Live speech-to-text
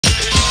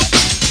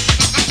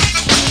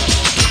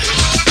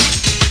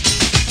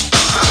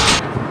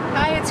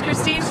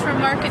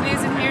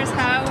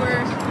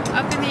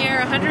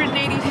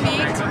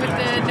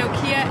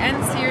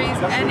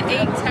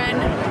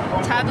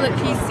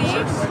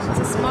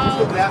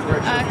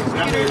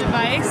computer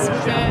device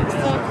with a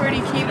full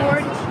QWERTY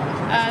keyboard.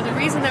 The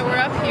reason that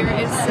we're up here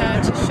is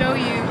to show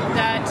you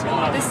that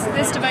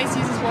this device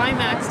uses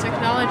WiMax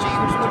technology,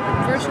 which will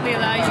virtually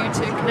allow you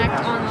to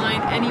connect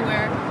online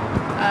anywhere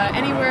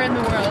in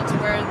the world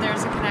where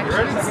there's a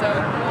connection. So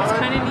it's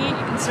kind of neat.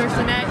 You can surf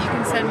the net, you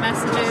can send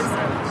messages,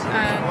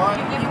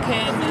 you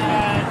can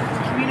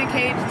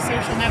communicate,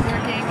 social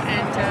networking,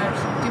 and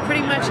do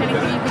pretty much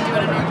anything you can do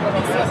on a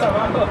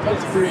normal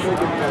PC.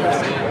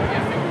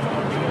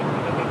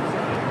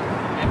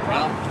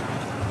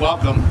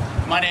 Welcome.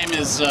 My name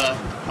is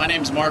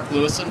Mark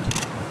Lewison.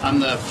 I'm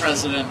the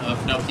president of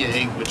Nokia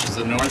Inc., which is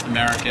the North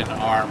American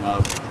arm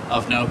of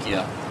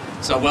Nokia.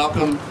 So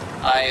welcome.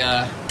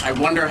 I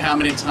wonder how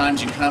many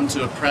times you come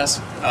to a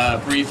press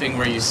briefing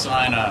where you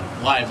sign a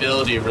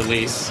liability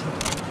release.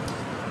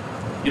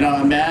 You know,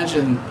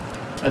 imagine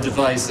a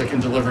device that can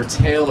deliver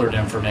tailored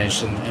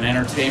information and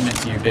entertainment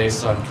to you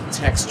based on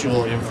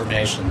contextual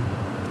information.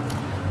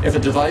 If a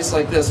device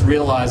like this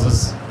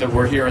realizes that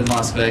we're here in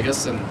Las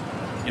Vegas and,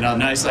 you know,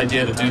 nice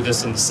idea to do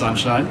this in the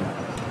sunshine,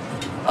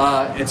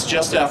 it's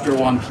just after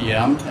 1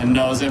 p.m. and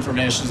knows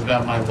information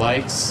about my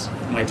likes,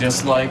 my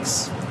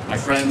dislikes, my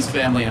friends,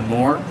 family, and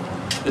more,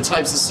 the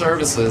types of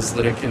services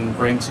that it can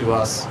bring to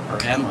us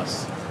are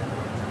endless.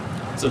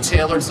 So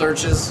tailored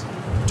searches,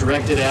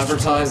 directed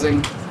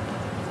advertising,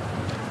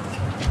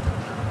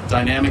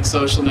 dynamic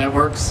social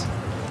networks.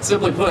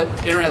 Simply put,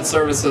 internet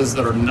services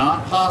that are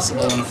not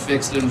possible in a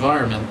fixed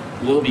environment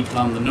will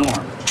become the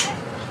norm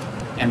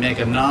and make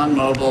a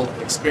non-mobile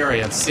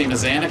experience seem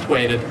as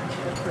antiquated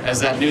as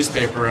that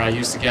newspaper I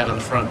used to get on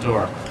the front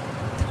door.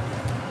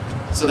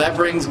 So that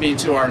brings me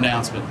to our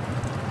announcement.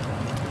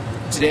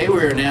 Today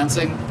we're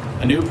announcing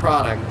a new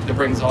product that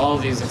brings all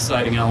of these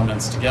exciting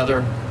elements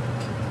together: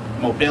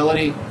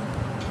 mobility,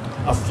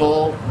 a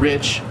full,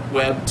 rich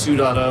Web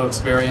 2.0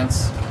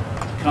 experience,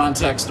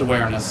 context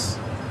awareness.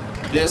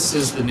 This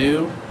is the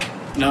new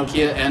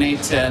Nokia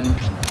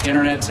N810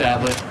 Internet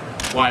Tablet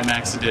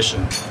WiMax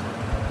Edition.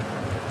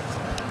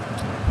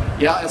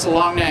 Yeah, it's a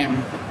long name.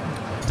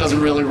 It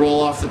doesn't really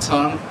roll off the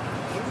tongue,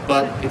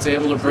 but it's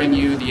able to bring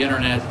you the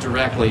internet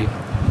directly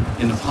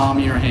in the palm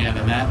of your hand,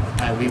 and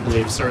that, we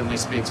believe, certainly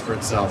speaks for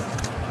itself.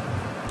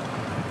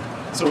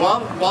 So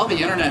while the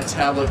Internet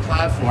Tablet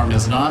platform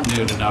is not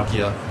new to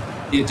Nokia,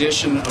 the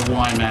addition of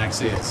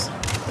WiMax is.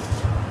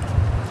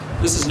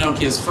 This is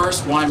Nokia's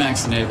first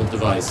WiMax-enabled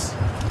device.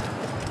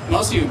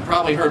 Most of you have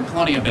probably heard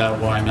plenty about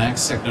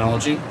WiMax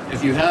technology.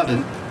 If you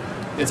haven't,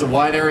 it's a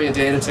wide area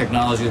data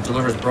technology that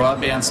delivers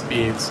broadband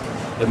speeds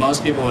that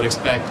most people would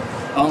expect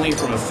only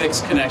from a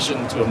fixed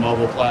connection to a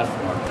mobile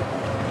platform.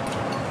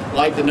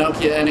 Like the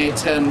Nokia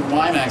N810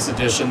 WiMax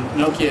Edition,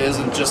 Nokia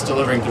isn't just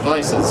delivering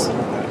devices.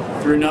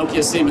 Through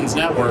Nokia Siemens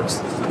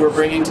Networks, we're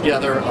bringing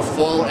together a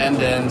full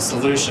end-to-end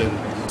solution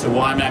to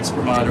WiMax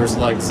providers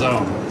like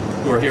Zone,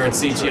 who are here at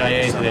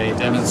CTIA today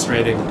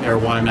demonstrating their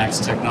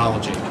WiMax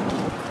technology.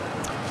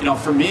 You know,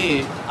 for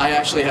me, I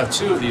actually have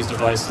two of these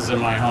devices in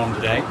my home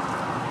today.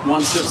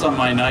 One sits on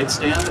my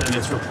nightstand, and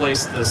it's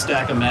replaced the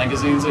stack of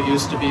magazines that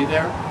used to be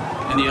there.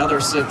 And the other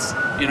sits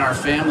in our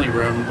family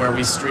room where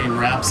we stream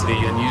Rhapsody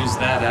and use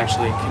that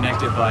actually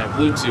connected by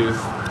Bluetooth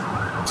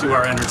to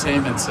our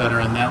entertainment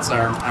center, and that's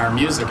our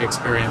music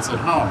experience at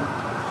home.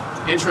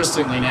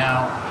 Interestingly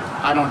now,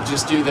 I don't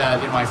just do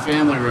that in my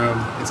family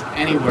room. It's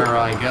anywhere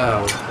I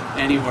go,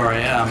 anywhere I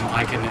am,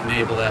 I can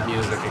enable that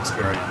music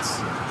experience.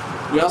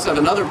 We also have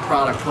another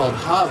product called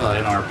Hava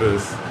in our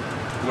booth,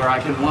 where I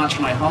can watch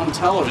my home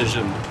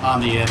television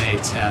on the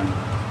N810.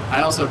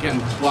 I also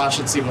can watch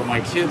and see what my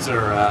kids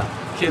are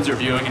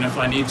viewing, and if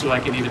I need to, I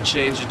can even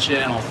change the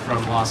channel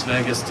from Las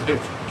Vegas to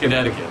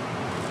Connecticut.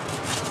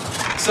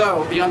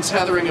 So the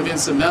untethering of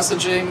instant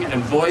messaging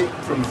and VoIP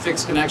from a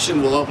fixed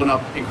connection will open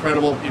up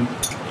incredible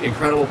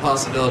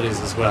possibilities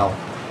as well.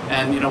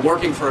 And, you know,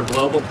 working for a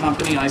global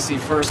company, I see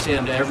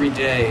firsthand every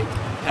day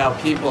how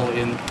people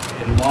in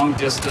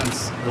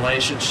long-distance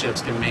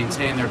relationships can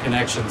maintain their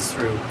connections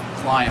through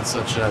clients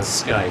such as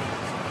Skype.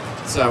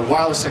 So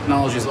wireless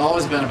technology has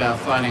always been about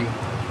finding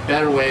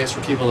better ways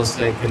for people to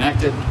stay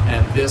connected,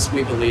 and this,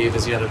 we believe,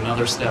 is yet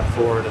another step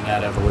forward in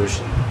that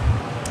evolution.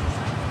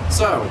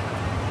 So,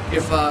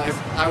 if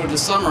I were to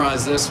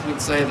summarize this, we'd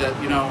say that,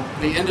 you know,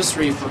 the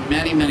industry for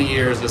many, many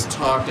years has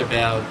talked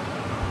about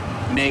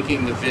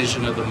making the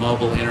vision of the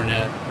mobile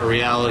internet a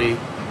reality.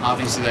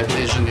 Obviously, that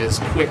vision is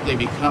quickly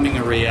becoming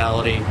a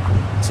reality.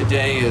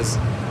 Today is,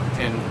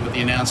 with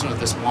the announcement of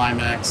this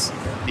WiMax,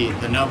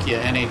 the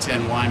Nokia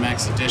N810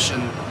 WiMax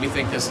Edition, we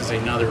think this is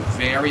another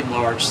very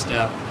large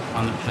step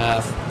on the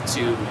path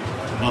to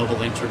the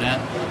mobile internet.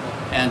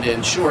 And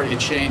in short, it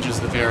changes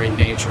the very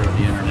nature of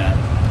the internet.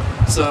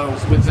 So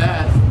with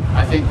that,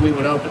 I think we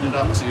would open it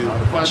up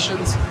to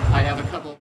questions. I have a couple